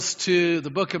To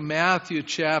the book of Matthew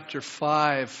chapter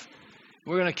 5.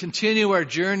 We're going to continue our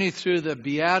journey through the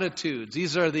Beatitudes.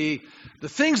 These are the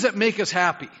things that make us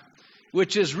happy,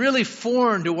 which is really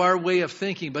foreign to our way of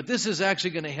thinking, but this is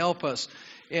actually going to help us.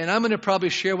 And I'm going to probably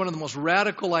share one of the most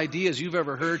radical ideas you've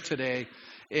ever heard today,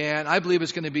 and I believe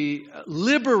it's going to be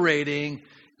liberating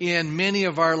in many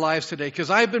of our lives today,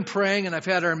 because I've been praying, and I've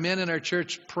had our men in our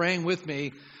church praying with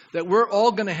me, that we're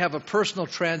all going to have a personal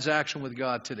transaction with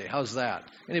God today. How's that?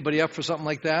 Anybody up for something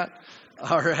like that?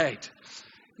 All right.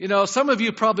 You know, some of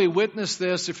you probably witnessed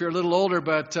this if you're a little older,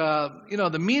 but,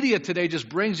 the media today just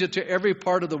brings you to every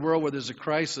part of the world where there's a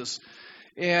crisis.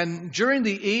 And during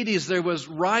the 80s, there was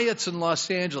riots in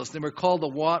Los Angeles. They were called the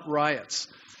Watt riots.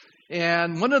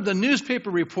 And one of the newspaper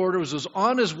reporters was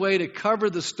on his way to cover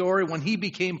the story when he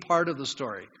became part of the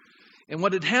story. And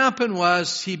what had happened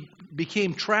was he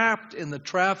became trapped in the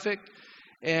traffic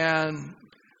and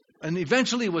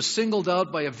eventually was singled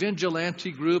out by a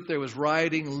vigilante group. There was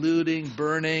rioting, looting,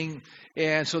 burning.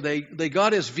 And so they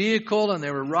got his vehicle and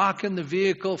they were rocking the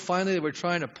vehicle. Finally, they were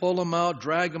trying to pull him out,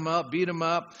 drag him out, beat him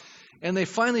up. And they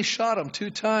finally shot him 2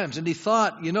 times. And he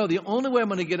thought, the only way I'm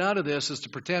going to get out of this is to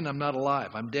pretend I'm not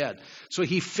alive. I'm dead. So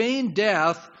he feigned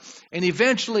death. And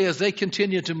eventually, as they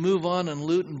continued to move on and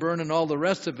loot and burn and all the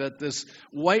rest of it, this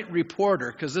white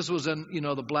reporter, because this was in,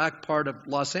 the black part of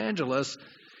Los Angeles,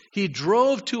 he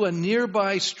drove to a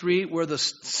nearby street where the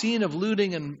scene of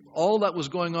looting and all that was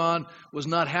going on was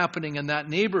not happening in that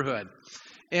neighborhood.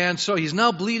 And so he's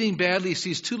now bleeding badly. He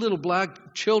sees 2 little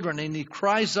black children, and he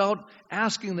cries out,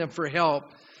 asking them for help.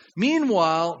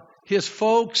 Meanwhile, his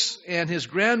folks and his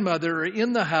grandmother are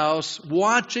in the house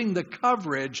watching the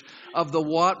coverage of the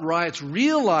Watt riots,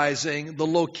 realizing the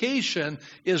location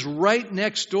is right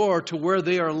next door to where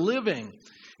they are living.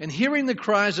 And hearing the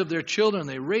cries of their children,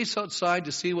 they race outside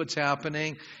to see what's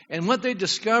happening. And what they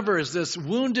discover is this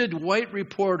wounded white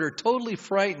reporter, totally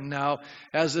frightened now,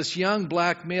 as this young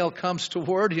black male comes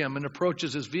toward him and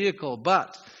approaches his vehicle.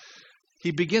 But he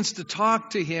begins to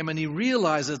talk to him, and he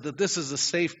realizes that this is a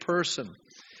safe person.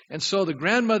 And so the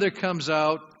grandmother comes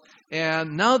out,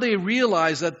 and now they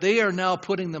realize that they are now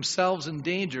putting themselves in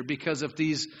danger, because if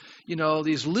these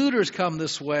looters come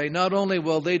this way, not only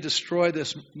will they destroy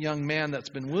this young man that's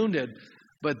been wounded,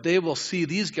 but they will see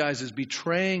these guys as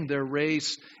betraying their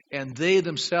race, and they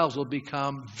themselves will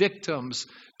become victims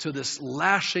to this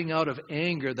lashing out of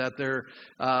anger that they're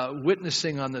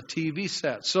witnessing on the TV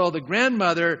set. So the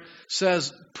grandmother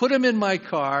says, put him in my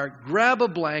car, grab a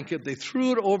blanket. They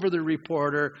threw it over the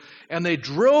reporter, and they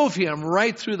drove him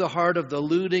right through the heart of the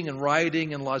looting and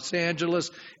rioting in Los Angeles.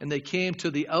 And they came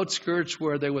to the outskirts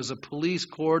where there was a police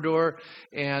corridor,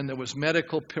 and there was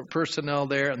medical personnel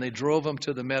there, and they drove him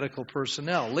to the medical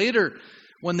personnel. Later,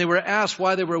 when they were asked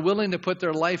why they were willing to put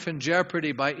their life in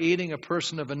jeopardy by aiding a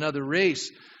person of another race,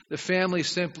 the family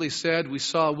simply said, we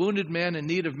saw a wounded man in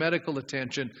need of medical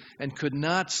attention and could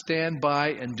not stand by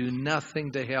and do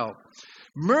nothing to help.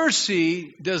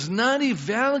 Mercy does not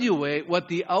evaluate what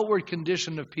the outward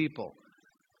condition of people.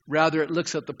 Rather, it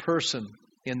looks at the person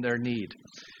in their need.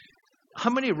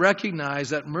 How many recognize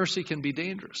that mercy can be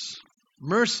dangerous?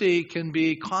 Mercy can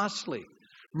be costly.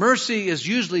 Mercy is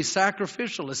usually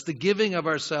sacrificial. It's the giving of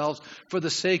ourselves for the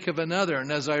sake of another.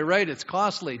 And as I write, it's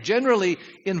costly. Generally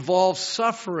involves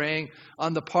suffering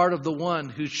on the part of the one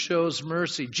who shows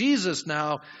mercy. Jesus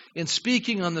now, in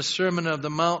speaking on the Sermon on the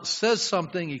Mount, says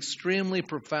something extremely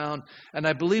profound, and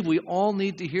I believe we all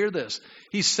need to hear this.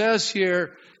 He says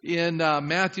here in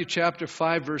Matthew chapter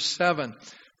 5, verse 7,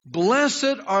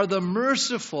 "Blessed are the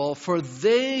merciful, for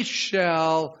they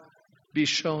shall be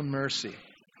shown mercy."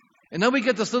 And now we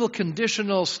get this little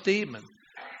conditional statement.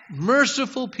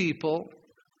 Merciful people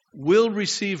will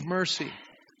receive mercy.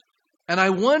 And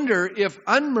I wonder if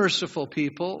unmerciful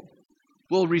people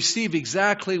will receive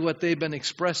exactly what they've been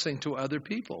expressing to other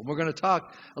people. We're going to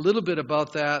talk a little bit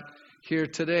about that here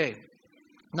today.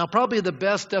 Now, probably the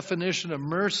best definition of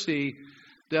mercy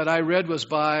that I read was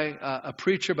by a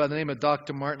preacher by the name of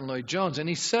Dr. Martin Lloyd-Jones. And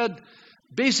he said,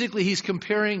 basically, he's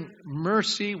comparing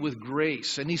mercy with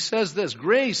grace. And he says this: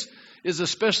 grace is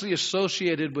especially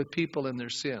associated with people and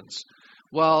their sins.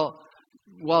 While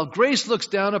grace looks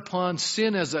down upon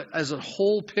sin as a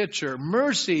whole picture,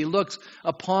 mercy looks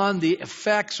upon the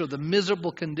effects or the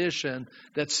miserable condition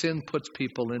that sin puts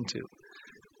people into.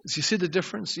 Do you see the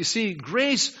difference? You see,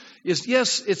 grace is,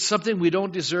 yes, it's something we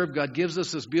don't deserve. God gives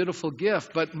us this beautiful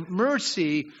gift. But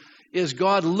mercy is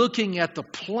God looking at the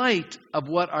plight of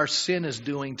what our sin is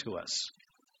doing to us.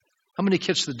 How many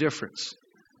catch the difference?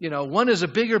 One is a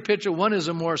bigger picture, one is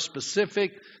a more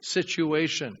specific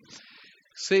situation.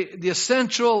 See, the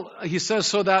essential, he says,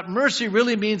 so that mercy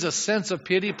really means a sense of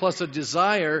pity plus a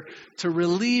desire to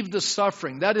relieve the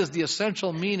suffering. That is the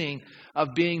essential meaning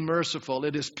of being merciful.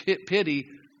 It is pity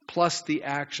plus the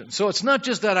action. So it's not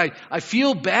just that I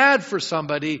feel bad for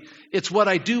somebody, it's what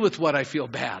I do with what I feel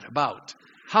bad about.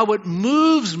 How it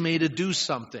moves me to do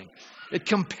something. It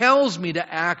compels me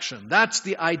to action. That's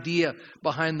the idea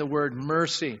behind the word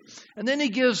mercy. And then he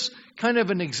gives kind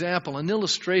of an example, an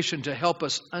illustration to help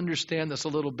us understand this a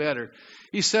little better.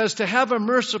 He says, to have a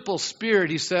merciful spirit,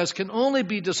 he says, can only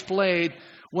be displayed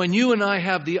when you and I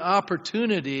have the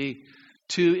opportunity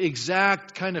to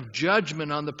exact kind of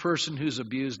judgment on the person who's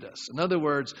abused us. In other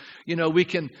words, we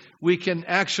can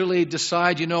actually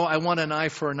decide, I want an eye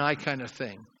for an eye kind of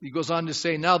thing. He goes on to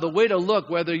say, now the way to look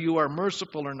whether you are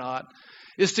merciful or not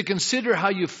is to consider how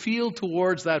you feel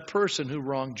towards that person who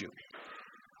wronged you.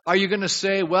 Are you going to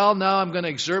say, well, now I'm going to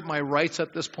exert my rights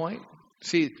at this point?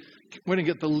 See, we're going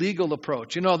to get the legal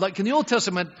approach. Like in the Old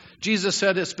Testament, Jesus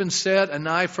said, it's been said, an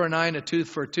eye for an eye and a tooth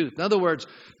for a tooth. In other words,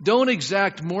 don't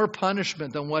exact more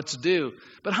punishment than what's due.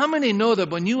 But how many know that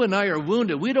when you and I are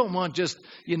wounded, we don't want just,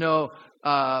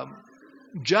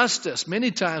 justice.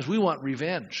 Many times we want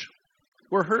revenge.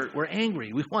 We're hurt. We're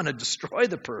angry. We want to destroy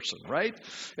the person, right?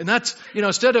 And that's,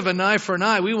 instead of an eye for an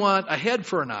eye, we want a head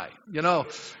for an eye,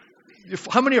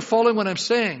 How many are following what I'm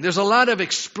saying? There's a lot of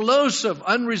explosive,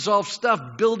 unresolved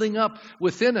stuff building up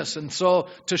within us. And so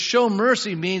to show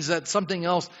mercy means that something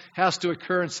else has to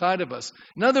occur inside of us.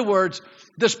 In other words,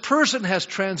 this person has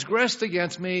transgressed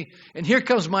against me, and here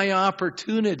comes my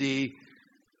opportunity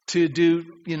to do,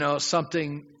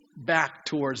 something back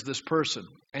towards this person.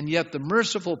 And yet the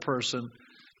merciful person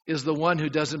is the one who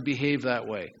doesn't behave that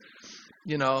way.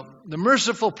 The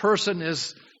merciful person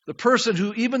is the person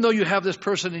who, even though you have this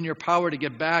person in your power to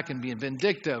get back and be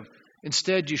vindictive,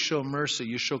 instead you show mercy,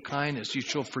 you show kindness, you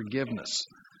show forgiveness.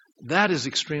 That is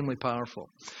extremely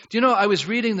powerful. Do you know, I was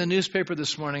reading the newspaper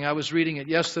this morning, I was reading it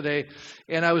yesterday,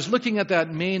 and I was looking at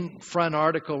that main front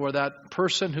article where that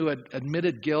person who had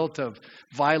admitted guilt of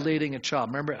violating a child.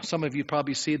 Remember, some of you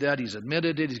probably see that. He's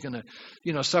admitted it. He's going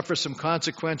to, suffer some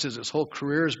consequences. His whole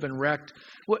career has been wrecked.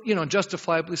 Well,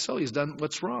 justifiably so. He's done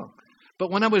what's wrong. But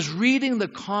when I was reading the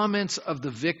comments of the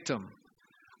victim,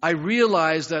 I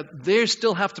realized that they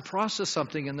still have to process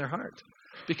something in their heart.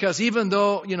 Because even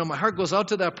though, my heart goes out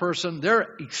to that person,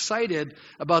 they're excited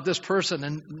about this person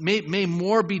and may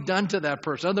more be done to that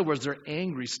person. In other words, they're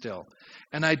angry still.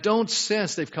 And I don't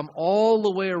sense they've come all the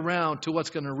way around to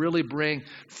what's going to really bring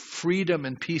freedom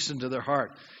and peace into their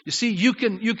heart. You see, you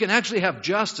can actually have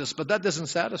justice, but that doesn't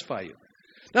satisfy you.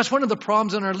 That's one of the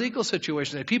problems in our legal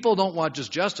situation. People don't want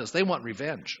just justice. They want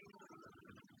revenge.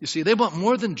 You see, they want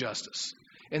more than justice.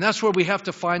 And that's where we have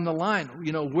to find the line.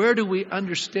 Where do we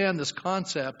understand this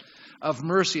concept of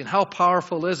mercy and how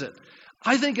powerful is it?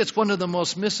 I think it's one of the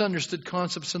most misunderstood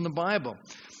concepts in the Bible.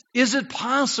 Is it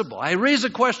possible? I raise a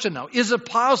question now. Is it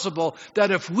possible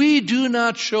that if we do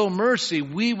not show mercy,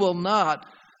 we will not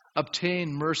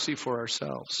obtain mercy for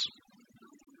ourselves?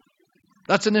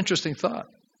 That's an interesting thought.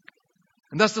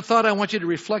 And that's the thought I want you to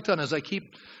reflect on as I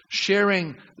keep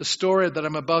sharing the story that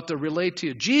I'm about to relate to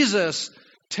you. Jesus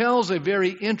tells a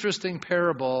very interesting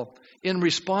parable in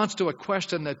response to a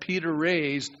question that Peter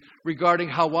raised regarding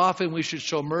how often we should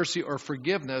show mercy or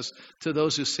forgiveness to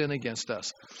those who sin against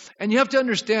us. And you have to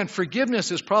understand,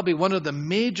 forgiveness is probably one of the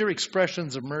major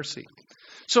expressions of mercy.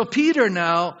 So Peter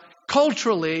now,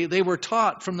 culturally, they were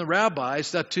taught from the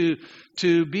rabbis that to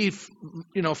be,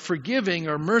 forgiving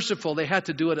or merciful, they had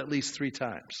to do it at least 3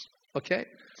 times. Okay?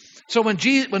 So when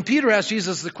Peter asked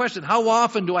Jesus the question, how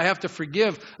often do I have to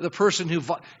forgive the person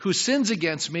who sins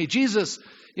against me?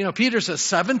 Peter says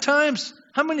 7 times.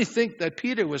 How many think that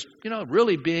Peter was,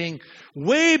 really being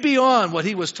way beyond what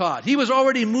he was taught? He was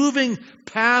already moving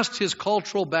past his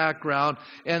cultural background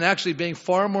and actually being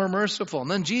far more merciful.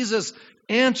 And then Jesus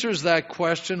answers that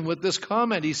question with this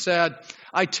comment. He said,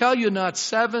 I tell you not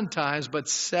 7 times, but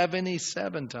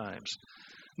 77 times.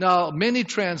 Now, many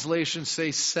translations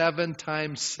say 7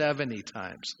 times 70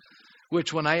 times,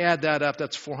 which when I add that up,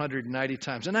 that's 490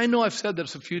 times. And I know I've said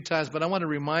this a few times, but I want to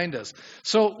remind us.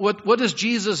 So what is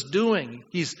Jesus doing?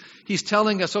 He's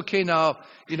telling us, okay, now,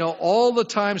 all the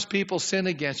times people sin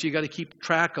against you, you got to keep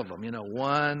track of them.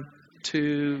 1,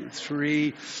 2,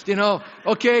 3,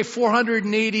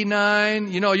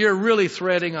 489, you're really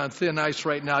threading on thin ice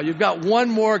right now. You've got one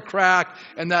more crack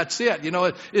and that's it.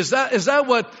 Is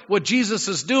that what Jesus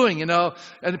is doing?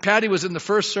 And Patty was in the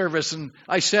first service and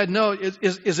I said, no,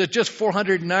 is it just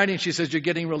 490? And she says, you're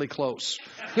getting really close.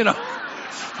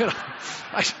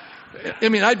 I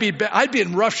mean, I'd be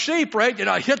in rough shape, right? You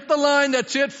know, I hit the line,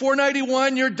 that's it,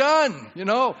 491, you're done. You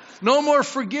know, no more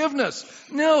forgiveness.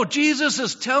 No, Jesus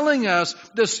is telling us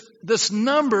this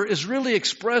number is really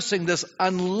expressing this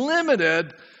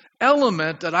unlimited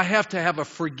element that I have to have a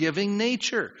forgiving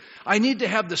nature. I need to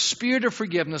have the spirit of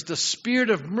forgiveness, the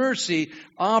spirit of mercy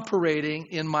operating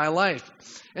in my life.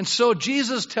 And so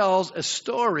Jesus tells a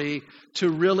story to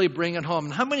really bring it home.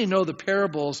 And how many know the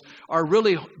parables are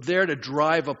really there to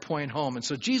drive a point home? And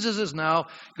so Jesus is now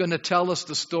going to tell us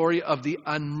the story of the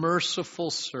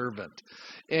unmerciful servant.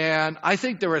 And I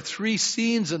think there are 3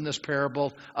 scenes in this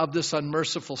parable of this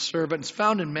unmerciful servant. It's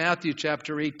found in Matthew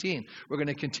chapter 18. We're going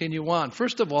to continue on.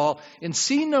 First of all, in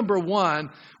scene number 1,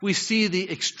 we see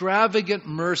the extravagant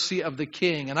mercy of the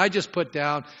king. And I just put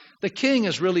down, the king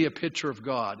is really a picture of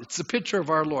God. It's a picture of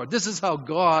our Lord. This is how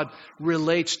God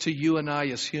relates to you and I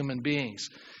as human beings.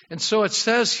 And so it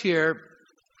says here,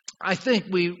 I think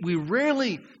we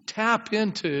rarely tap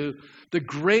into the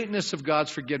greatness of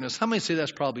God's forgiveness. How many say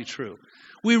that's probably true?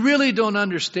 We really don't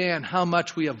understand how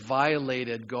much we have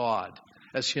violated God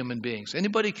as human beings.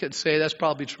 Anybody could say that's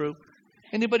probably true?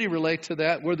 Anybody relate to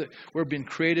that? We're being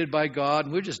created by God,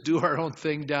 and we just do our own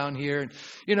thing down here. And,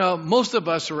 you know, most of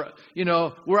us are, you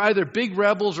know, we're either big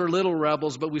rebels or little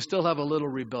rebels, but we still have a little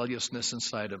rebelliousness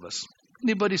inside of us.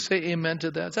 Anybody say amen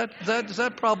to that? Is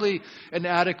that probably an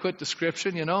adequate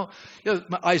description, you know?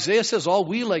 Isaiah says, all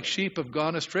we like sheep have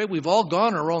gone astray. We've all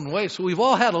gone our own way. So we've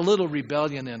all had a little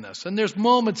rebellion in us. And there's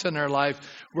moments in our life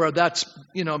where that's,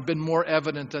 you know, been more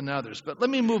evident than others. But let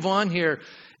me move on here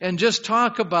and just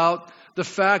talk about the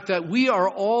fact that we are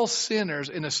all sinners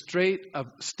in a state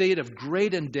of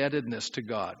great indebtedness to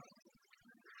God.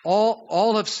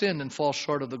 All have sinned and fall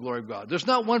short of the glory of God. There's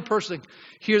not one person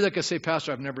here that can say,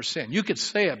 Pastor, I've never sinned. You could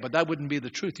say it, but that wouldn't be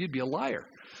the truth. You'd be a liar.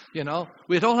 You know,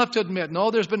 we don't have to admit,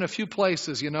 no, there's been a few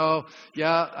places, you know,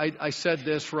 yeah, I said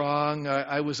this wrong.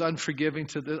 I was unforgiving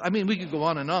to this. I mean, we could go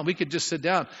on and on. We could just sit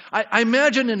down. I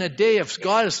imagine in a day, if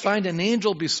God has found an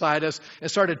angel beside us and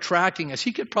started tracking us,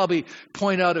 he could probably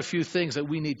point out a few things that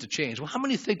we need to change. Well, how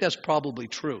many think that's probably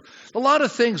true? A lot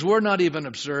of things we're not even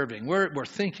observing. We're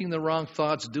thinking the wrong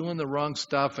thoughts, doing the wrong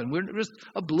stuff, and we're just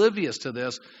oblivious to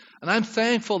this. And I'm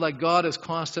thankful that God is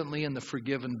constantly in the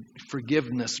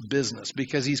forgiveness business,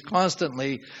 because he's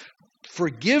constantly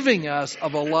forgiving us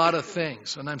of a lot of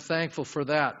things. And I'm thankful for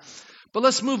that. But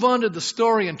let's move on to the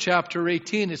story in chapter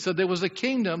 18. It said there was a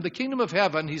kingdom, the kingdom of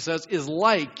heaven, he says, is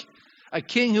like a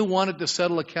king who wanted to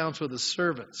settle accounts with his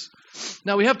servants.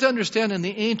 Now we have to understand, in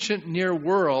the ancient near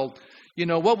world, you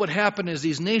know, what would happen is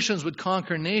these nations would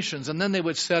conquer nations, and then they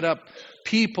would set up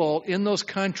people in those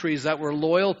countries that were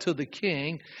loyal to the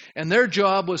king, and their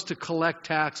job was to collect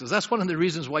taxes. That's one of the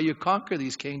reasons why you conquer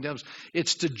these kingdoms.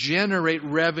 It's to generate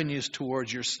revenues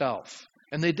towards yourself.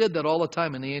 And they did that all the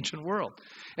time in the ancient world.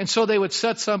 And so they would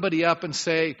set somebody up and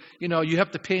say, you know, you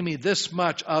have to pay me this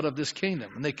much out of this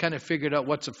kingdom. And they kind of figured out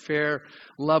what's a fair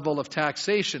level of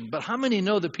taxation. But how many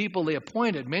know the people they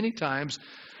appointed many times,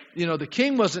 you know, the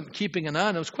king wasn't keeping an eye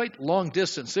on it. It was quite long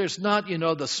distance. There's not, you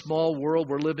know, the small world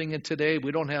we're living in today.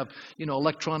 We don't have, you know,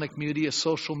 electronic media,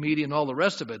 social media, and all the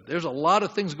rest of it. There's a lot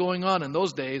of things going on in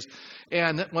those days.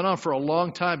 And it went on for a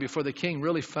long time before the king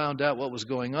really found out what was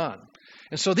going on.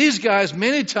 And so these guys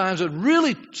many times would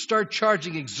really start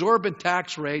charging exorbitant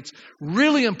tax rates,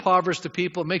 really impoverish the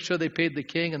people, make sure they paid the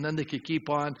king, and then they could keep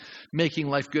on making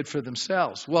life good for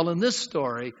themselves. Well, in this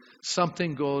story,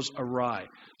 something goes awry.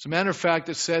 As a matter of fact,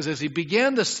 it says, as he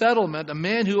began the settlement, a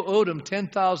man who owed him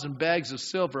 10,000 bags of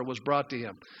silver was brought to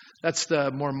him. That's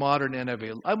the more modern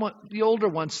NIV. The older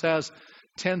one says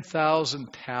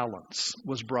 10,000 talents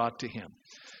was brought to him.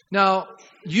 Now,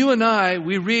 you and I,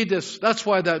 we read this. That's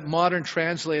why that modern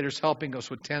translator is helping us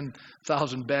with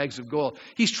 10,000 bags of gold.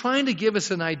 He's trying to give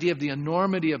us an idea of the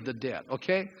enormity of the debt,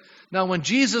 okay? Now, when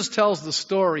Jesus tells the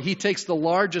story, he takes the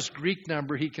largest Greek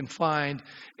number he can find,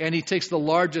 and he takes the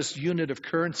largest unit of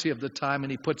currency of the time,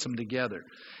 and he puts them together.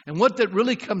 And what that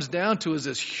really comes down to is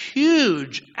this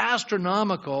huge,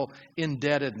 astronomical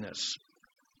indebtedness.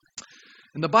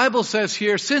 And the Bible says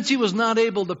here, since he was not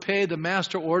able to pay, the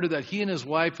master ordered that he and his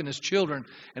wife and his children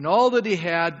and all that he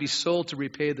had be sold to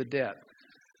repay the debt.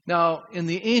 Now, in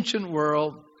the ancient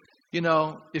world, you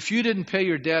know, if you didn't pay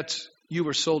your debts, you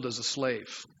were sold as a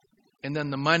slave. And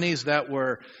then the monies that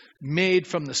were made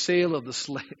from the sale of the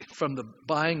slave, from the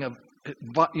buying of,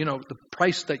 you know, the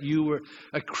price that you were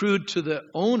accrued to the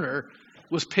owner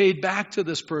was paid back to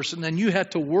this person, and you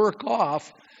had to work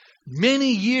off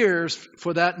many years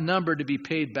for that number to be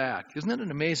paid back. Isn't that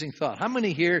an amazing thought? How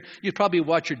many here, you'd probably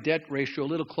watch your debt ratio a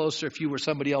little closer if you were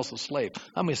somebody else's slave?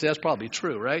 How many say that's probably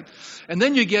true, right? And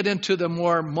then you get into the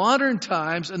more modern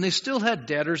times, and they still had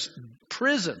debtors'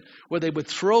 prison, where they would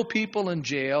throw people in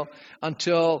jail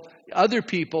until other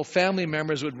people, family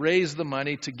members, would raise the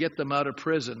money to get them out of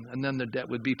prison, and then the debt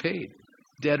would be paid.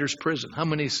 Debtors' prison. How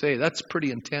many say that's a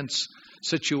pretty intense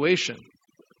situation?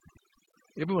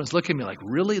 Everyone's looking at me like,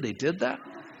 really? They did that?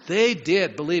 They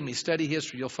did. Believe me, study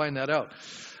history. You'll find that out.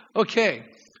 Okay.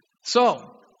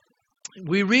 So,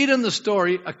 we read in the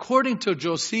story, according to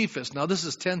Josephus, now this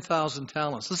is 10,000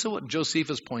 talents. This is what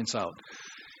Josephus points out.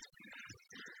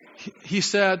 He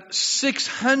said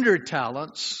 600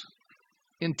 talents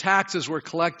in taxes were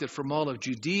collected from all of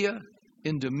Judea,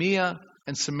 Idumea,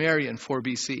 and Samaria in 4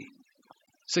 BC.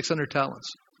 600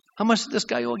 talents. How much did this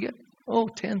guy owe get? Oh,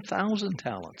 10,000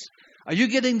 talents. Are you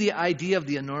getting the idea of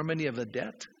the enormity of the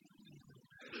debt?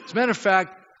 As a matter of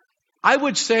fact, I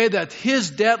would say that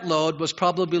his debt load was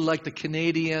probably like the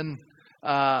Canadian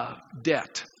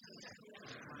debt.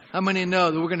 How many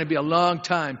know that we're going to be a long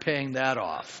time paying that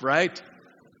off, right?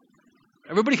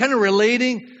 Everybody kind of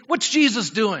relating? What's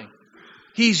Jesus doing?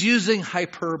 He's using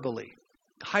hyperbole.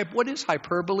 What is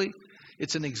hyperbole?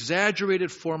 It's an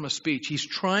exaggerated form of speech. He's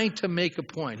trying to make a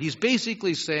point. He's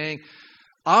basically saying,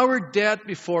 our debt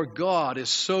before God is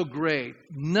so great,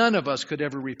 none of us could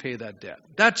ever repay that debt.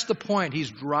 That's the point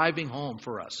he's driving home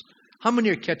for us. How many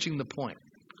are catching the point?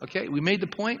 Okay, we made the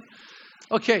point?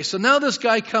 Okay, so now this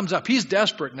guy comes up. He's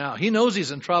desperate now. He knows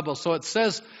he's in trouble. So it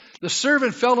says, the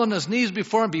servant fell on his knees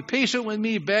before him. Be patient with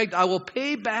me, he begged. I will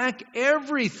pay back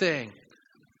everything.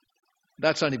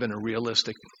 That's not even a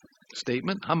realistic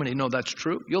statement. How many know that's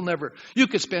true? You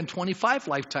could spend 25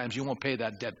 lifetimes, you won't pay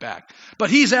that debt back. But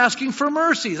he's asking for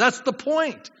mercy. That's the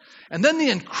point. And then the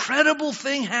incredible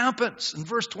thing happens. In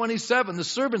verse 27, the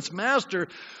servant's master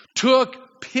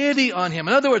took pity on him.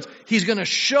 In other words, he's going to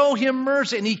show him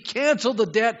mercy, and he canceled the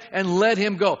debt and let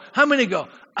him go. How many go?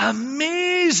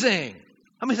 Amazing.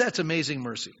 How many? That's amazing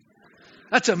mercy.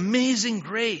 That's amazing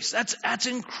grace. That's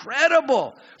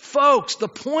incredible. Folks, the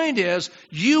point is,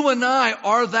 you and I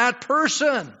are that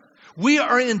person. We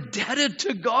are indebted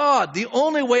to God. The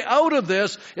only way out of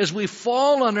this is we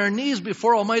fall on our knees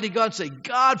before Almighty God and say,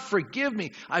 God, forgive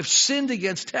me. I've sinned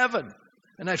against heaven.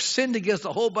 And I've sinned against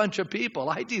a whole bunch of people.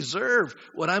 I deserve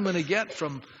what I'm going to get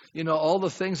from, all the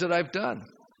things that I've done.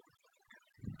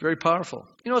 Very powerful.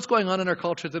 You know what's going on in our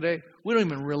culture today? We don't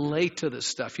even relate to this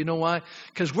stuff. You know why?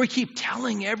 Because we keep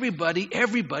telling everybody,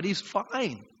 everybody's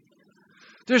fine.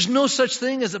 There's no such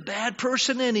thing as a bad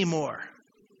person anymore.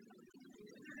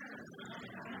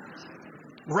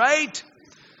 Right?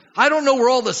 I don't know where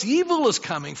all this evil is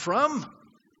coming from,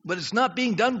 but it's not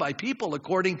being done by people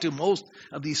according to most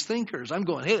of these thinkers. I'm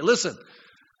going, hey, listen.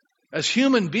 As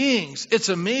human beings, it's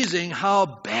amazing how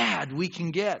bad we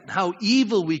can get, how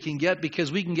evil we can get,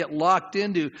 because we can get locked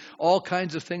into all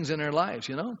kinds of things in our lives,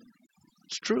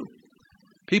 It's true.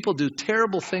 People do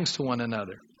terrible things to one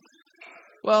another.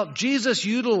 Well, Jesus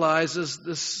utilizes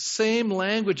the same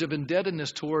language of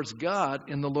indebtedness towards God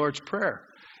in the Lord's Prayer.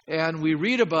 And we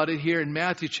read about it here in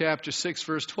Matthew chapter 6,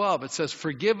 verse 12. It says,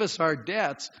 forgive us our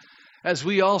debts as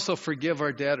we also forgive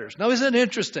our debtors. Now, isn't it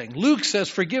interesting? Luke says,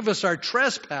 forgive us our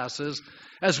trespasses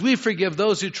as we forgive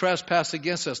those who trespass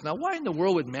against us. Now, why in the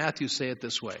world would Matthew say it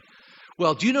this way?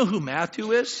 Well, do you know who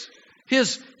Matthew is?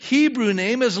 His Hebrew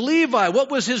name is Levi.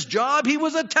 What was his job? He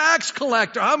was a tax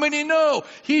collector. How many know?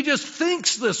 He just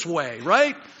thinks this way,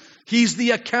 right? He's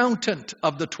the accountant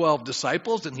of the 12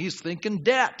 disciples, and he's thinking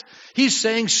debt. He's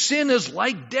saying sin is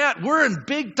like debt. We're in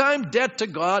big time debt to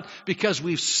God because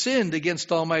we've sinned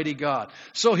against Almighty God.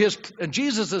 And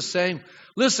Jesus is saying,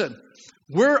 listen,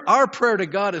 our prayer to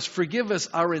God is forgive us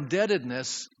our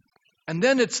indebtedness, and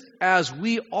then it's as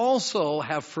we also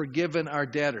have forgiven our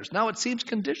debtors. Now it seems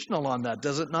conditional on that,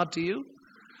 does it not to you?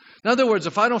 In other words,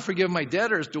 if I don't forgive my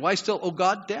debtors, do I still owe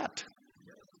God debt?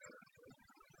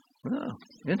 Oh,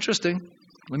 interesting.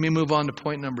 Let me move on to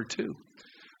point number 2.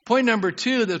 Point number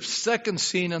 2, the second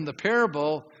scene in the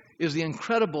parable, is the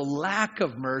incredible lack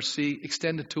of mercy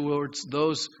extended towards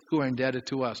those who are indebted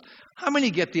to us. How many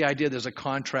get the idea there's a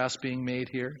contrast being made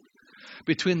here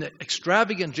between the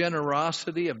extravagant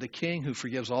generosity of the king who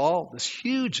forgives all, this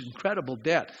huge, incredible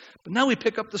debt? But now we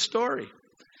pick up the story.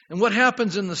 And what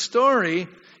happens in the story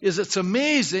is it's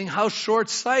amazing how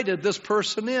short-sighted this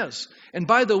person is. And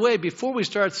by the way, before we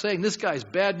start saying this guy's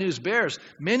bad news bears,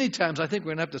 many times I think we're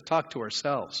going to have to talk to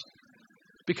ourselves.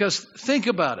 Because think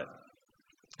about it.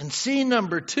 And scene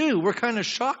number 2, we're kind of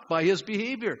shocked by his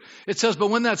behavior. It says, but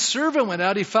when that servant went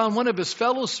out, he found one of his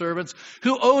fellow servants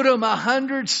who owed him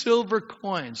 100 silver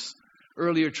coins.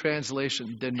 Earlier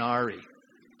translation, denarii.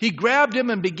 He grabbed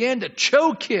him and began to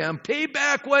choke him. Pay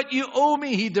back what you owe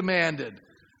me, he demanded.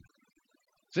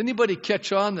 Does anybody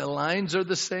catch on the lines are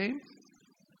the same?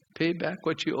 Pay back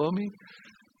what you owe me?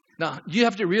 Now, you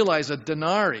have to realize a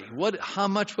denarii. How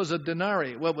much was a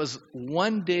denarii? What was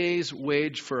 1 day's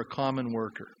wage for a common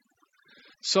worker.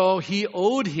 So he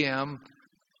owed him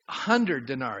 100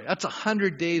 denarii. That's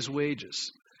 100 days'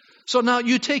 wages. So now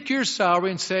you take your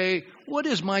salary and say, what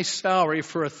is my salary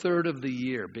for a third of the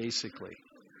year, basically?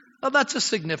 Well, that's a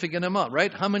significant amount,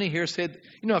 right? How many here said,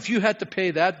 if you had to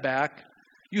pay that back,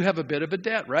 you have a bit of a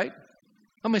debt, right?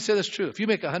 How many say that's true? If you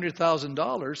make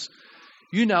 $100,000,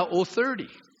 you now owe 30.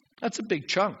 That's a big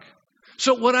chunk.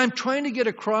 So what I'm trying to get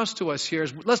across to us here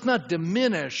is let's not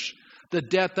diminish the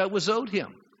debt that was owed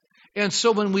him. And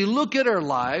so when we look at our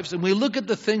lives and we look at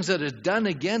the things that are done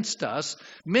against us,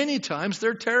 many times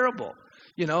they're terrible.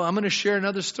 I'm going to share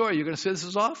another story. You're going to say this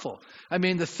is awful. I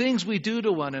mean, the things we do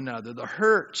to one another, the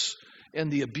hurts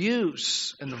and the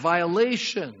abuse and the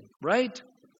violation, right?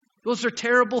 Those are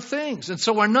terrible things. And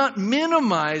so we're not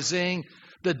minimizing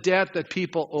the debt that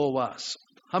people owe us.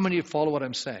 How many of you follow what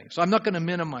I'm saying? So I'm not going to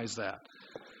minimize that.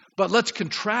 But let's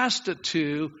contrast it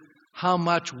to how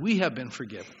much we have been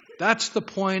forgiven. That's the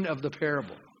point of the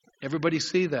parable. Everybody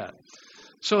see that?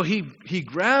 So he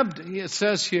grabbed, it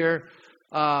says here,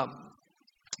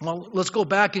 let's go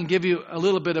back and give you a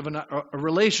little bit of a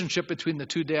relationship between the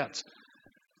two debts.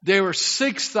 They were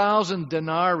 6,000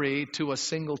 denarii to a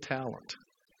single talent.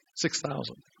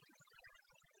 6,000.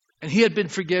 And he had been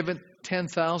forgiven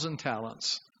 10,000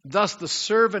 talents. Thus, the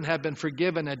servant had been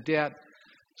forgiven a debt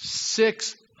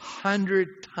 600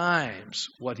 times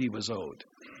what he was owed.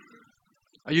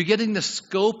 Are you getting the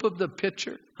scope of the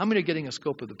picture? How many are getting a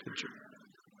scope of the picture?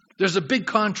 There's a big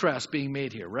contrast being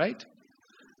made here, right?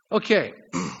 Okay.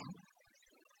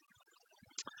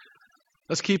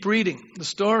 Let's keep reading the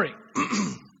story.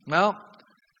 Well,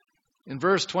 in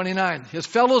verse 29, his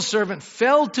fellow servant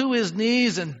fell to his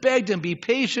knees and begged him, be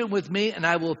patient with me and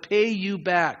I will pay you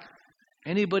back.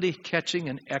 Anybody catching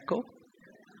an echo?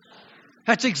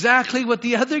 That's exactly what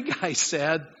the other guy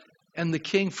said, and the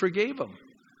king forgave him.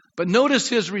 But notice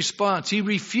his response. He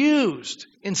refused.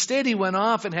 Instead, he went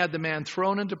off and had the man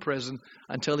thrown into prison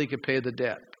until he could pay the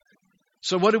debt.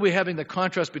 So what are we having? The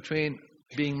contrast between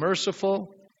being merciful,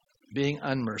 being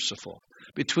unmerciful.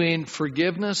 Between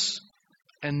forgiveness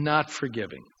and not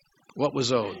forgiving what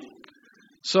was owed.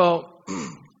 So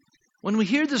when we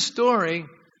hear the story,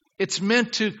 it's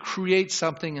meant to create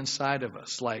something inside of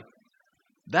us. Like,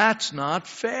 that's not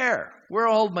fair. Where are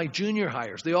all my junior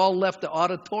hires? They all left the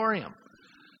auditorium.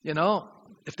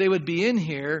 If they would be in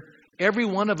here, every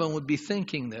one of them would be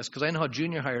thinking this, because I know how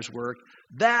junior hires work.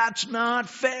 That's not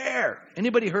fair.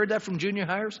 Anybody heard that from junior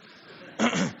hires?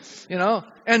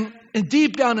 And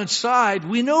deep down inside,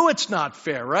 we know it's not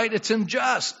fair, right? It's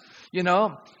unjust,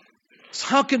 So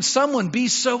how can someone be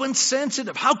so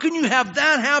insensitive? How can you have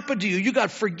that happen to you? You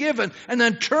got forgiven and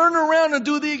then turn around and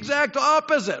do the exact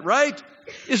opposite, right?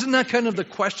 Isn't that kind of the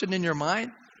question in your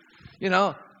mind?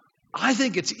 I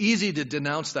think it's easy to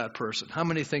denounce that person. How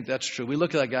many think that's true? We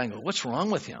look at that guy and go, what's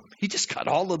wrong with him? He just got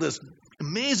all of this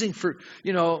amazing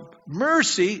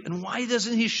mercy, and why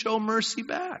doesn't he show mercy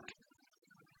back?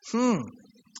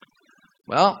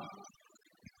 Well,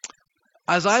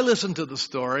 as I listen to the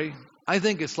story, I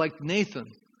think it's like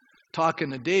Nathan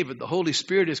talking to David. The Holy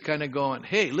Spirit is kind of going,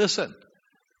 hey, listen,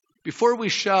 before we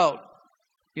shout,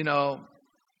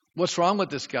 what's wrong with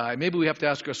this guy? Maybe we have to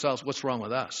ask ourselves, what's wrong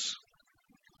with us?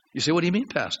 You say, what do you mean,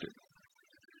 Pastor?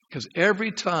 Because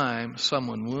every time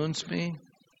someone wounds me,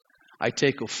 I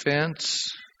take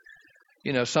offense,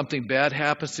 something bad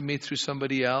happens to me through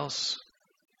somebody else,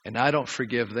 and I don't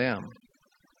forgive them.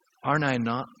 Aren't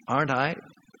I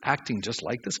acting just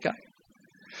like this guy?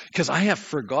 Because I have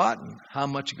forgotten how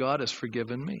much God has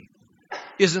forgiven me.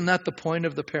 Isn't that the point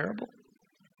of the parable?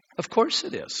 Of course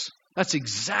it is. That's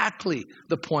exactly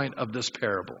the point of this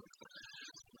parable.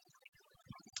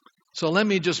 So let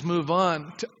me just move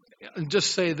on and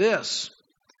just say this.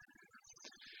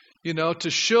 To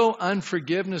show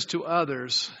unforgiveness to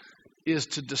others is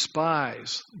to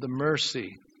despise the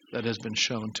mercy that has been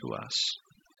shown to us.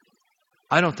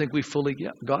 I don't think we've fully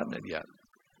gotten it yet.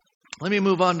 Let me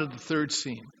move on to the third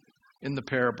scene in the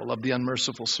parable of the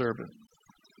unmerciful servant.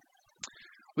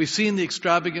 We've seen the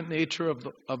extravagant nature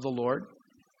of the Lord.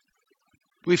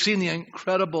 We've seen the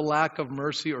incredible lack of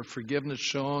mercy or forgiveness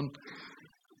shown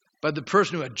by the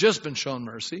person who had just been shown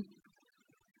mercy.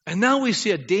 And now we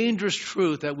see a dangerous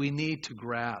truth that we need to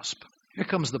grasp. Here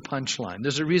comes the punchline.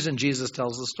 There's a reason Jesus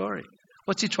tells the story.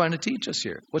 What's he trying to teach us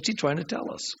here? What's he trying to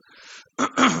tell us?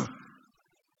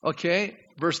 Okay,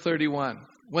 verse 31.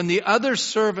 When the other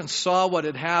servants saw what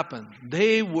had happened,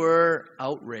 they were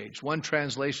outraged. One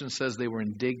translation says they were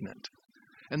indignant.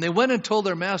 And they went and told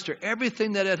their master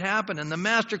everything that had happened. And the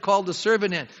master called the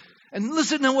servant in. And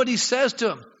listen to what he says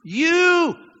to him.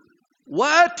 You,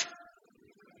 what?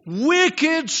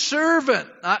 Wicked servant.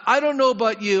 I don't know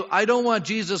about you. I don't want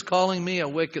Jesus calling me a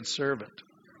wicked servant.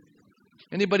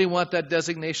 Anybody want that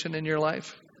designation in your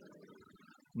life?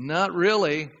 Not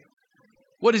really.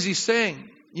 What is he saying?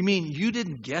 You mean you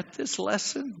didn't get this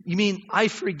lesson? You mean I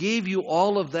forgave you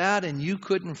all of that and you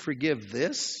couldn't forgive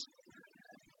this?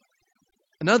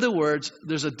 In other words,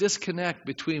 there's a disconnect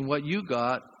between what you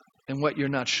got and what you're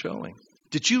not showing.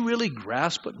 Did you really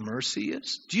grasp what mercy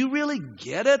is? Do you really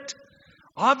get it?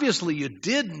 Obviously you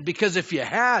didn't, because if you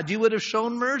had, you would have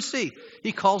shown mercy.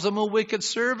 He calls him a wicked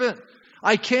servant.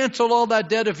 I canceled all that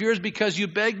debt of yours because you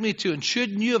begged me to. And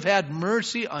shouldn't you have had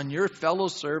mercy on your fellow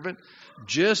servant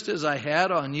just as I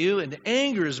had on you? In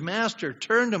anger, his master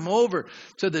turned him over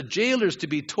to the jailers to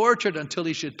be tortured until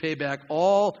he should pay back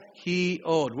all he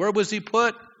owed. Where was he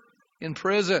put? In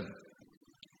prison.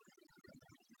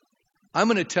 I'm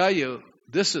going to tell you,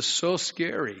 this is so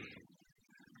scary.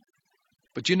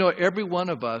 But you know, every one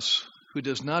of us who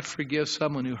does not forgive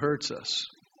someone who hurts us,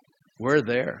 we're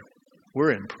there.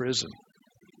 We're in prison.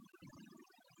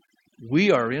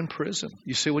 We are in prison.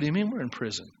 You say, what do you mean we're in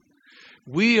prison?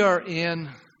 We are in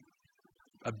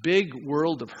a big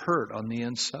world of hurt on the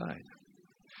inside.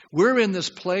 We're in this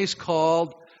place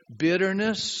called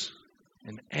bitterness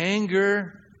and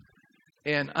anger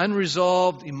and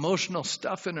unresolved emotional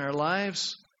stuff in our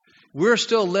lives. We're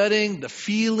still letting the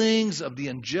feelings of the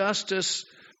injustice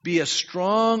be as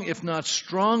strong, if not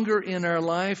stronger, in our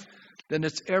life than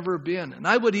it's ever been. And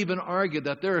I would even argue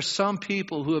that there are some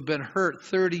people who have been hurt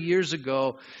 30 years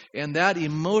ago, and that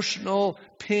emotional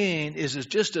pain is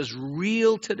just as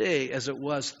real today as it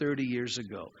was 30 years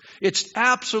ago. It's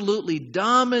absolutely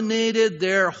dominated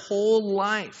their whole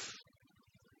life.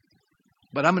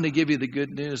 But I'm going to give you the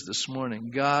good news this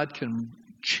morning. God can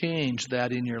change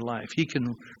that in your life. He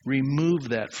can remove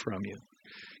that from you.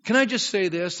 Can I just say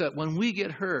this, that when we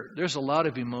get hurt, there's a lot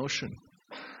of emotion.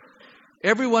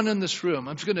 Everyone in this room,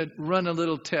 I'm just going to run a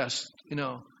little test.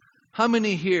 How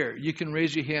many here, you can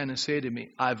raise your hand and say to me,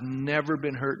 I've never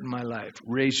been hurt in my life?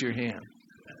 Raise your hand.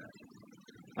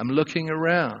 I'm looking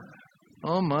around.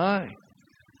 Oh my.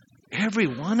 Every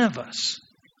one of us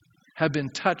have been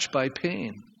touched by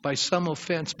pain, by some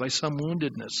offense, by some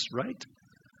woundedness, right?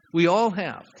 We all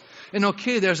have. And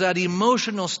okay, there's that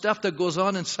emotional stuff that goes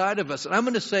on inside of us. And I'm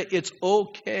going to say it's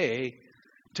okay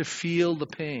to feel the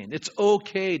pain. It's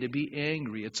okay to be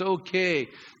angry. It's okay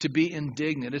to be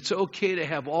indignant. It's okay to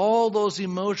have all those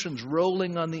emotions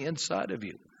rolling on the inside of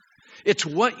you. It's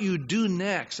what you do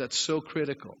next that's so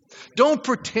critical. Don't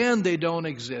pretend they don't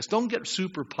exist. Don't get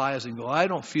super pious and go, I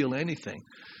don't feel anything.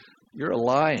 You're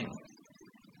lying.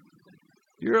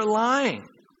 You're lying.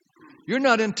 You're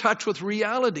not in touch with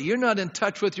reality. You're not in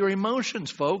touch with your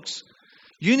emotions, folks.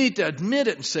 You need to admit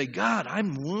it and say, God,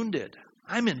 I'm wounded.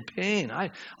 I'm in pain.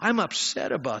 I'm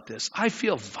upset about this. I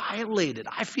feel violated.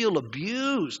 I feel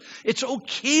abused. It's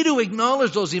okay to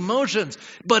acknowledge those emotions,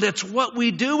 but it's what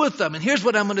we do with them. And here's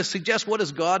what I'm going to suggest. What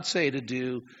does God say to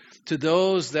do to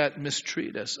those that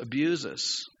mistreat us, abuse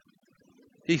us?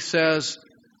 He says,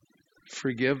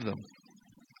 forgive them.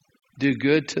 Do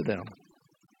good to them.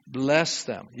 Bless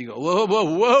them. You go, whoa,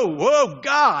 whoa, whoa, whoa,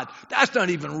 God, that's not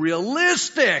even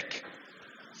realistic.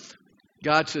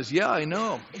 God says, yeah, I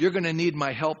know. You're going to need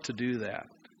my help to do that.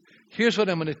 Here's what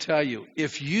I'm going to tell you.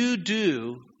 If you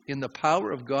do, in the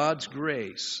power of God's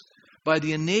grace, by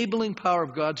the enabling power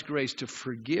of God's grace to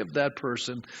forgive that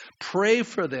person, pray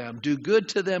for them, do good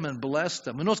to them, and bless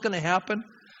them, you know what's going to happen?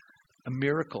 A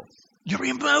miracle. Your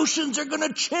emotions are going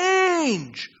to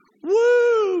change.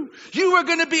 Woo! You are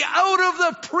going to be out of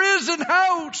the prison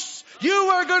house. You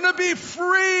are going to be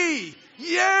free.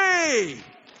 Yay!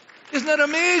 Isn't that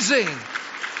amazing?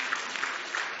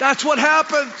 That's what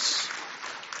happens.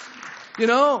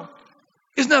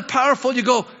 Isn't that powerful? You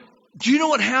go, do you know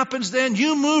what happens then?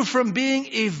 You move from being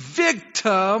a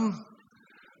victim.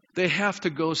 They have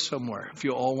to go somewhere, if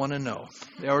you all want to know.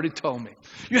 They already told me.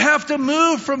 You have to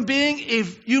move from being a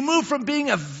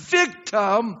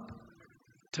victim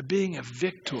to being a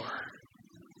victor.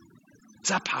 Is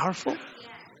that powerful?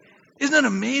 Isn't that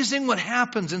amazing what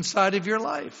happens inside of your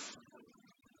life?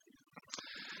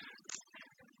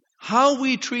 how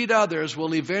we treat others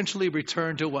will eventually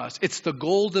return to us. It's the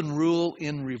golden rule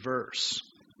in reverse.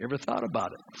 You ever thought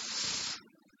about it?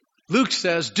 Luke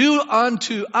says, do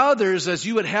unto others as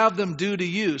you would have them do to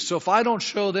you. So if I don't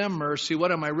show them mercy,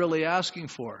 what am I really asking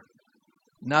for?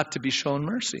 Not to be shown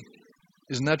mercy.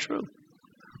 Isn't that true?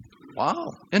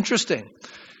 Wow, interesting.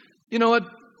 You know what?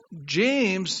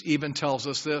 James even tells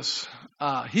us this.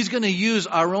 He's going to use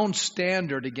our own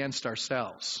standard against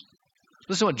ourselves.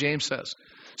 Listen to what James says.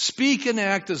 Speak and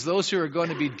act as those who are going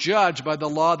to be judged by the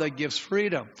law that gives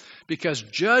freedom, because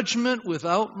judgment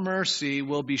without mercy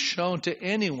will be shown to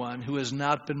anyone who has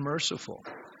not been merciful.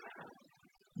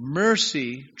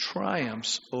 Mercy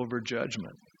triumphs over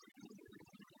judgment.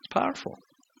 It's powerful.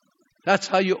 That's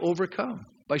how you overcome,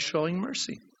 by showing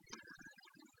mercy.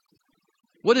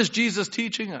 What is Jesus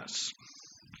teaching us?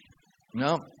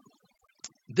 No.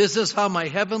 This is how my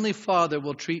heavenly Father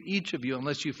will treat each of you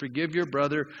unless you forgive your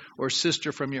brother or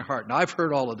sister from your heart. Now, I've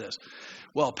heard all of this.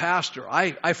 Well, Pastor,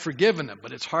 I've forgiven them,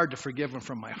 but it's hard to forgive them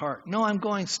from my heart. No, I'm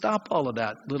going to stop all of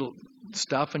that little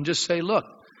stuff and just say, look,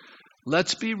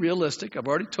 let's be realistic. I've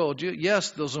already told you,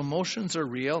 yes, those emotions are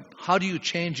real. How do you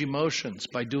change emotions?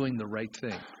 By doing the right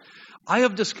thing. I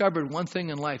have discovered one thing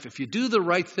in life. If you do the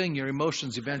right thing, your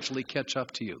emotions eventually catch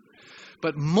up to you.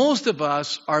 But most of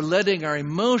us are letting our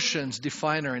emotions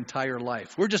define our entire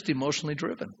life. We're just emotionally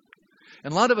driven.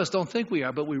 And a lot of us don't think we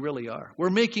are, but we really are. We're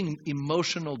making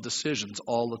emotional decisions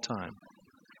all the time.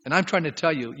 And I'm trying to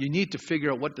tell you, you need to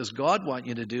figure out what does God want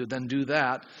you to do, then do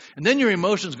that. And then your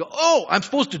emotions go, oh, I'm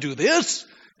supposed to do this?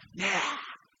 Yeah.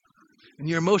 And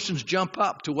your emotions jump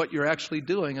up to what you're actually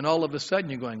doing. And all of a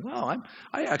sudden you're going, wow,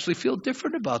 I actually feel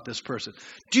different about this person.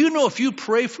 Do you know if you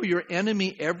pray for your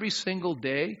enemy every single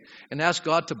day and ask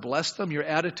God to bless them, your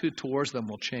attitude towards them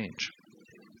will change?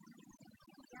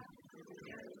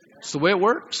 It's the way it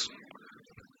works.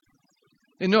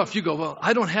 And if you go, well,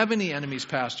 I don't have any enemies,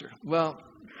 Pastor. Well,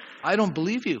 I don't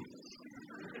believe you.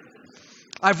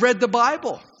 I've read the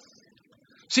Bible.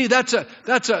 See, that's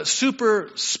a super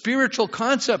spiritual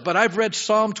concept, but I've read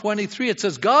Psalm 23. It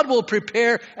says, God will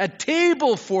prepare a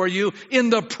table for you in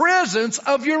the presence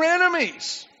of your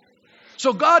enemies.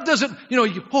 So God doesn't,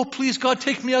 oh, please, God,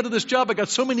 take me out of this job. I got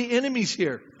so many enemies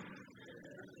here.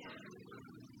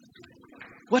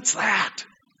 What's that?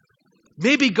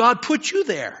 Maybe God put you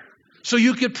there so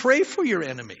you could pray for your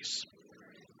enemies.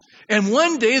 And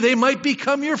one day they might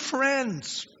become your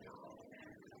friends.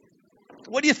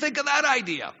 What do you think of that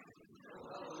idea?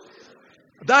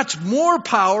 That's more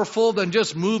powerful than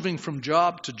just moving from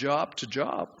job to job to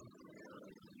job.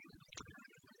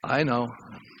 I know.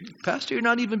 Pastor, you're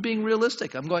not even being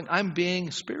realistic. I'm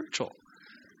being spiritual.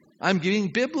 I'm being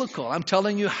biblical. I'm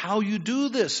telling you how you do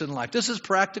this in life. This is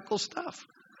practical stuff.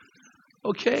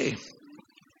 Okay.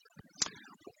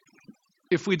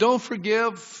 If we don't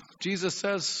forgive, Jesus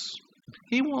says,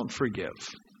 He won't forgive.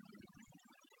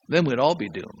 Then we'd all be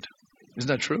doomed. Isn't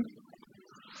that true?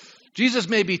 Jesus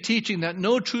may be teaching that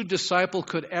no true disciple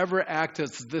could ever act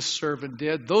as this servant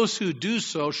did. Those who do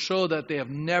so show that they have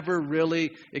never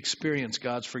really experienced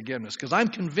God's forgiveness. Because I'm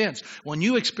convinced when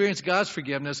you experience God's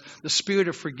forgiveness, the spirit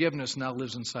of forgiveness now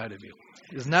lives inside of you.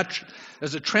 Isn't that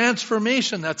there's a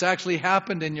transformation that's actually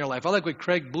happened in your life. I like what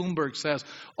Craig Bloomberg says.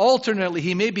 Alternately,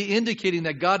 he may be indicating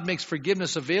that God makes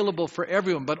forgiveness available for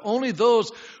everyone, but only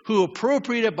those who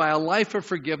appropriate it by a life of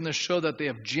forgiveness show that they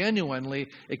have genuinely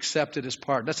accepted His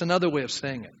pardon. That's another way of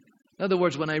saying it. In other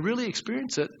words, when I really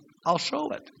experience it, I'll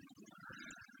show it.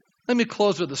 Let me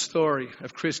close with a story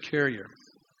of Chris Carrier.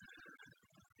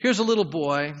 Here's a little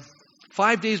boy.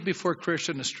 5 days before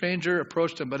Christian, a stranger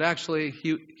approached him, but actually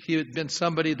he had been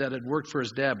somebody that had worked for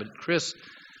his dad. But Chris,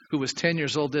 who was 10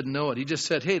 years old, didn't know it. He just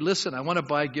said, hey, listen, I want to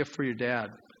buy a gift for your dad.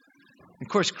 And of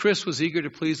course, Chris was eager to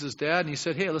please his dad, and he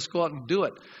said, hey, let's go out and do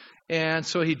it. And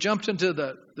so he jumped into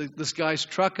this guy's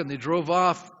truck, and they drove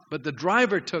off. But the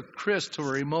driver took Chris to a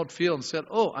remote field and said,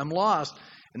 oh, I'm lost,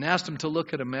 and asked him to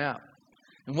look at a map.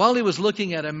 And while he was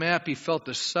looking at a map, he felt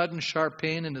a sudden sharp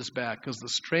pain in his back because the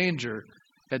stranger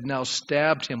had now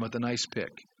stabbed him with an ice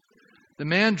pick. The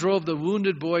man drove the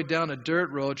wounded boy down a dirt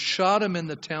road, shot him in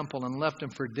the temple, and left him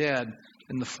for dead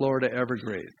in the Florida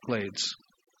Everglades.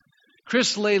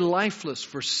 Chris lay lifeless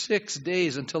for 6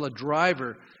 days until a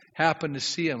driver happened to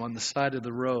see him on the side of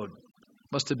the road.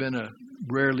 Must have been a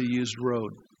rarely used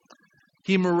road.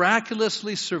 He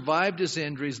miraculously survived his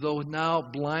injuries, though now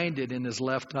blinded in his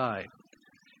left eye.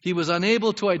 He was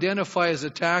unable to identify his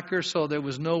attacker, so there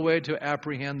was no way to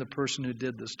apprehend the person who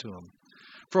did this to him.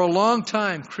 For a long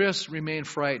time, Chris remained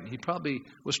frightened. He probably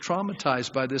was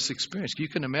traumatized by this experience. You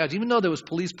can imagine, even though there was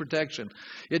police protection,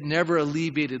 it never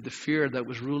alleviated the fear that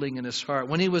was ruling in his heart.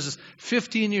 When he was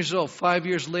 15 years old, 5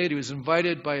 years later, he was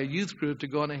invited by a youth group to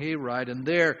go on a hayride, and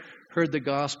there heard the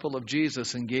gospel of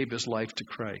Jesus and gave his life to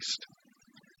Christ.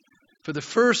 For the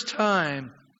first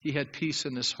time, he had peace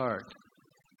in his heart.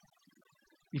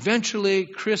 Eventually,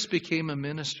 Chris became a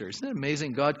minister. Isn't it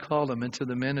amazing? God called him into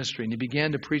the ministry, and he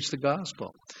began to preach the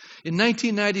gospel. In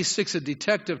 1996, a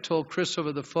detective told Chris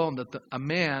over the phone that a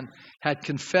man had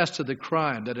confessed to the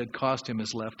crime that had cost him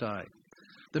his left eye.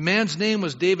 The man's name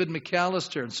was David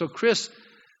McAllister, and so Chris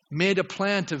made a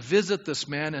plan to visit this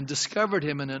man and discovered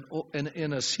him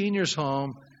in a senior's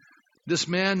home. This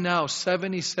man, now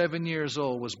 77 years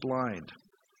old, was blind.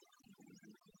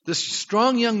 This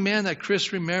strong young man that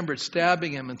Chris remembered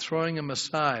stabbing him and throwing him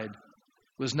aside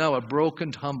was now a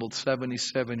broken, humbled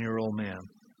 77-year-old man.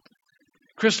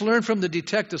 Chris learned from the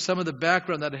detective some of the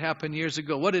background that had happened years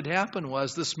ago. What had happened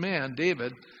was this man,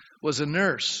 David, was a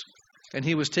nurse, and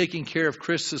he was taking care of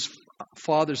Chris's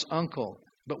father's uncle.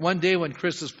 But one day when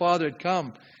Chris's father had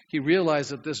come, he realized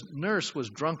that this nurse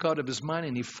was drunk out of his mind,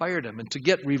 and he fired him. And to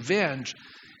get revenge,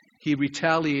 he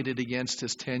retaliated against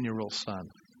his 10-year-old son.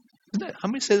 How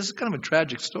many say this is kind of a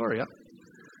tragic story, huh?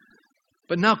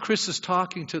 But now Chris is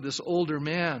talking to this older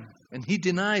man, and he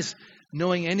denies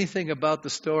knowing anything about the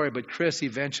story, but Chris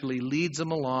eventually leads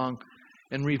him along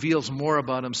and reveals more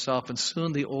about himself, and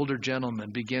soon the older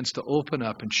gentleman begins to open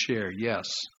up and share, yes,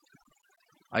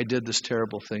 I did this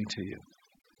terrible thing to you.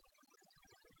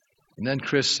 And then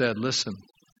Chris said, listen,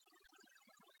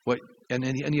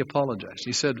 and he apologized.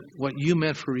 He said, what you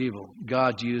meant for evil,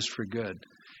 God used for good.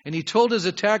 And he told his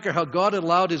attacker how God had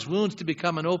allowed his wounds to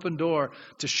become an open door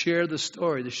to share the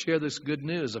story, to share this good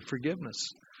news of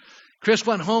forgiveness. Chris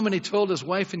went home and he told his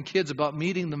wife and kids about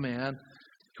meeting the man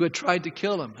who had tried to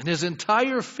kill him. And his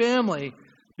entire family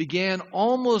began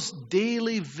almost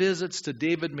daily visits to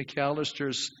David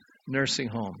McAllister's nursing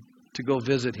home to go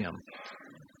visit him.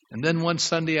 And then one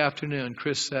Sunday afternoon,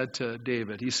 Chris said to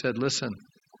David, he said, listen,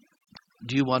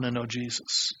 do you want to know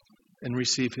Jesus and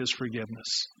receive his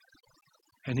forgiveness?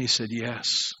 And he said,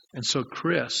 yes. And so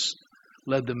Chris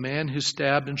led the man who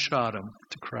stabbed and shot him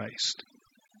to Christ.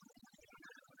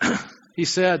 He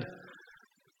said,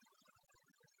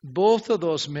 both of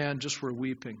those men just were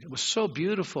weeping. It was so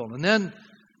beautiful. And then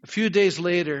a few days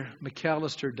later,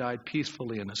 McAllister died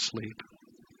peacefully in his sleep.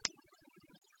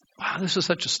 Wow, this is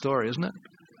such a story, isn't it?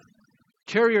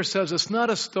 Carrier says it's not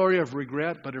a story of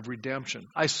regret, but of redemption.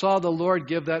 I saw the Lord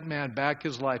give that man back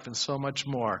his life and so much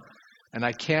more. And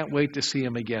I can't wait to see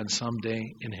him again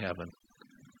someday in heaven.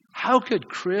 How could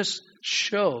Chris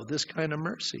show this kind of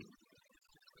mercy?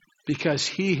 Because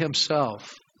he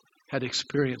himself had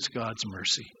experienced God's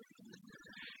mercy.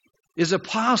 Is it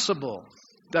possible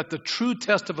that the true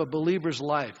test of a believer's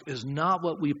life is not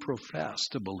what we profess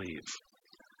to believe,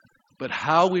 but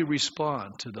how we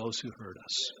respond to those who hurt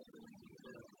us?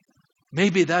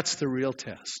 Maybe that's the real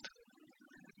test.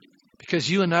 Because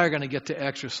you and I are going to get to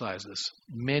exercise this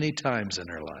many times in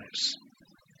our lives.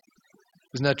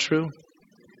 Isn't that true?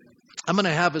 I'm going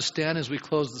to have us stand as we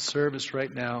close the service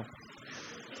right now.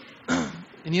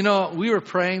 And you know, we were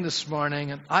praying this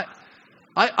morning, and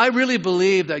I really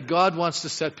believe that God wants to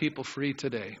set people free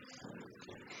today.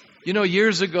 You know,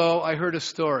 years ago, I heard a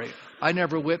story. I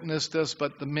never witnessed this,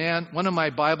 but one of my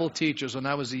Bible teachers when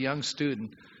I was a young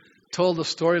student, told the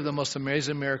story of the most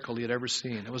amazing miracle he had ever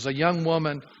seen. It was a young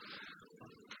woman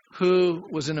who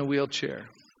was in a wheelchair.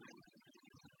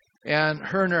 And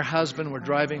her husband were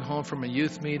driving home from a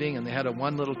youth meeting, and they had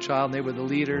one little child, and they were the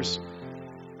leaders.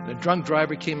 And a drunk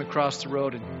driver came across the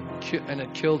road, and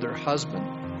it killed her husband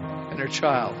and her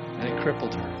child, and it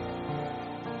crippled her.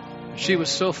 And she was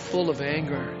so full of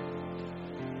anger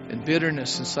and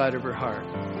bitterness inside of her heart.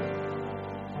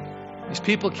 These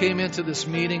people came into this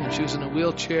meeting, and she was in a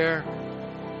wheelchair.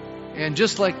 And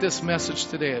just like this message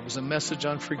today, it was a message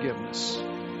on forgiveness.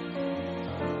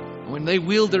 When they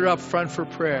wheeled her up front for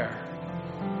prayer,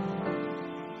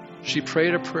 she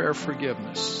prayed a prayer of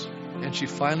forgiveness, and she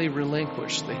finally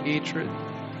relinquished the hatred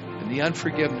and the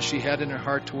unforgiveness she had in her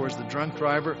heart towards the drunk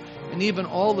driver, and even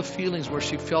all the feelings where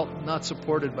she felt not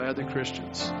supported by other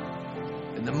Christians.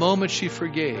 And the moment she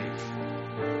forgave,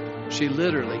 she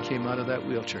literally came out of that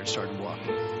wheelchair and started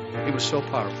walking. It was so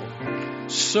powerful.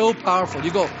 So powerful.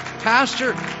 You go,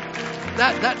 Pastor,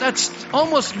 that's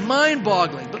almost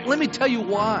mind-boggling. But let me tell you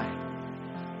why.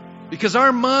 Because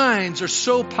our minds are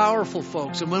so powerful,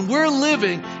 folks. And when we're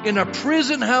living in a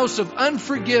prison house of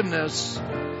unforgiveness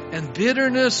and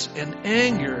bitterness and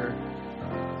anger,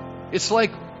 it's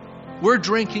like we're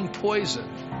drinking poison.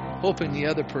 hoping the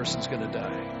other person's going to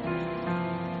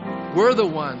die. We're the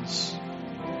ones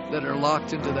that are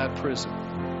locked into that prison.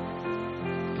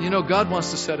 You know, God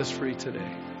wants to set us free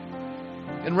today.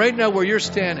 And right now where you're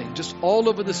standing, just all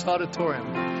over this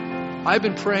auditorium, I've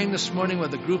been praying this morning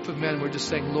with a group of men. We're just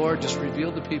saying, Lord, just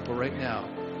reveal to people right now.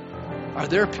 Are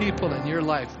there people in your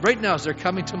life, right now as they're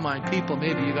coming to mind, people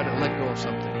maybe you got to let go of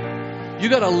something. You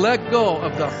got to let go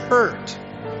of the hurt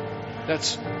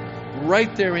that's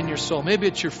right there in your soul. Maybe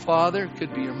it's your father, it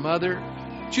could be your mother.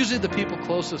 It's usually the people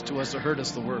closest to us that hurt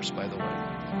us the worst, by the way.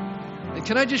 And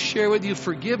can I just share with you,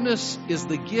 forgiveness is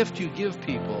the gift you give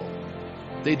people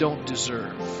they don't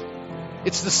deserve.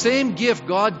 It's the same gift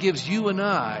God gives you and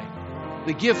I,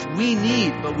 the gift we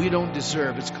need but we don't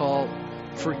deserve. It's called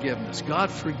forgiveness. God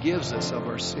forgives us of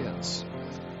our sins.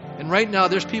 And right now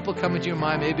there's people coming to your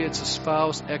mind. Maybe it's a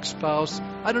spouse, ex-spouse.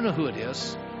 I don't know who it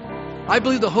is. I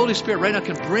believe the Holy Spirit right now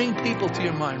can bring people to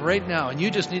your mind right now, and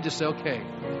you just need to say, okay,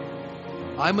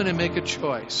 I'm going to make a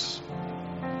choice.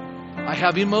 I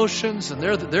have emotions, and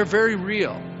they're very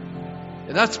real.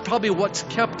 And that's probably what's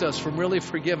kept us from really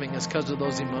forgiving, is because of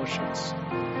those emotions.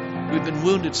 We've been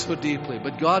wounded so deeply,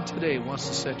 but God today wants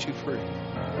to set you free.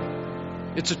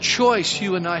 It's a choice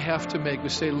you and I have to make. We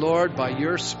say, Lord, by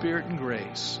your Spirit and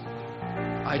grace,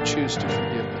 I choose to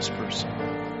forgive this person.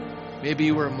 Maybe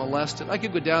you were molested. I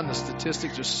could go down the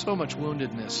statistics. There's so much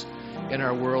woundedness in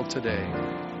our world today.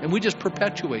 And we just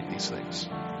perpetuate these things.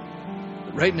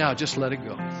 But right now, just let it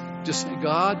go. Just say,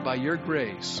 God, by your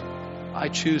grace, I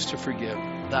choose to forgive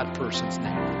that person's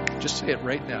name. Just say it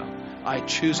right now. I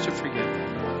choose to forgive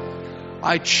them.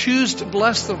 I choose to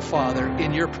bless them, Father,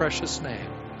 in your precious name.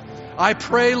 I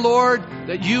pray, Lord,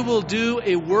 that you will do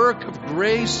a work of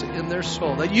grace in their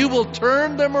soul, that you will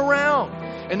turn them around.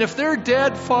 And if they're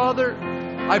dead, Father,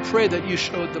 I pray that you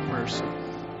showed them mercy.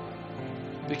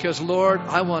 Because, Lord,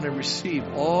 I want to receive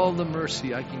all the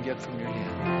mercy I can get from your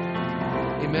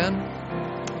hand. Amen?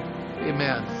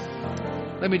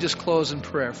 Amen. Let me just close in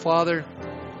prayer. Father,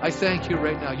 I thank you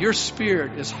right now. Your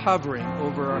Spirit is hovering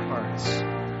over our hearts.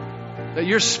 That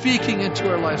you're speaking into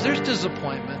our lives. There's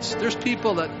disappointments. There's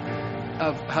people that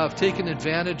have taken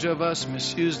advantage of us,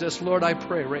 misused us. Lord, I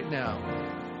pray right now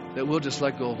that we'll just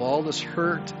let go of all this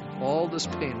hurt, all this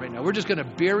pain right now. We're just going to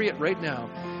bury it right now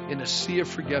in a sea of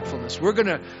forgetfulness. We're going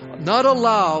to not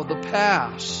allow the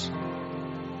past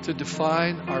to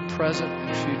define our present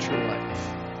and future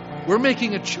life. We're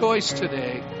making a choice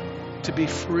today to be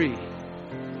free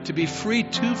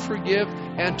to forgive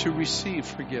and to receive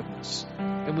forgiveness.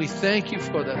 And we thank you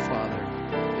for that,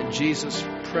 Father, in Jesus'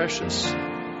 precious,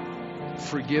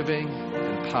 forgiving,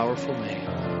 and powerful name.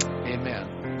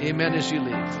 Amen. Amen as you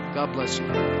leave. God bless you.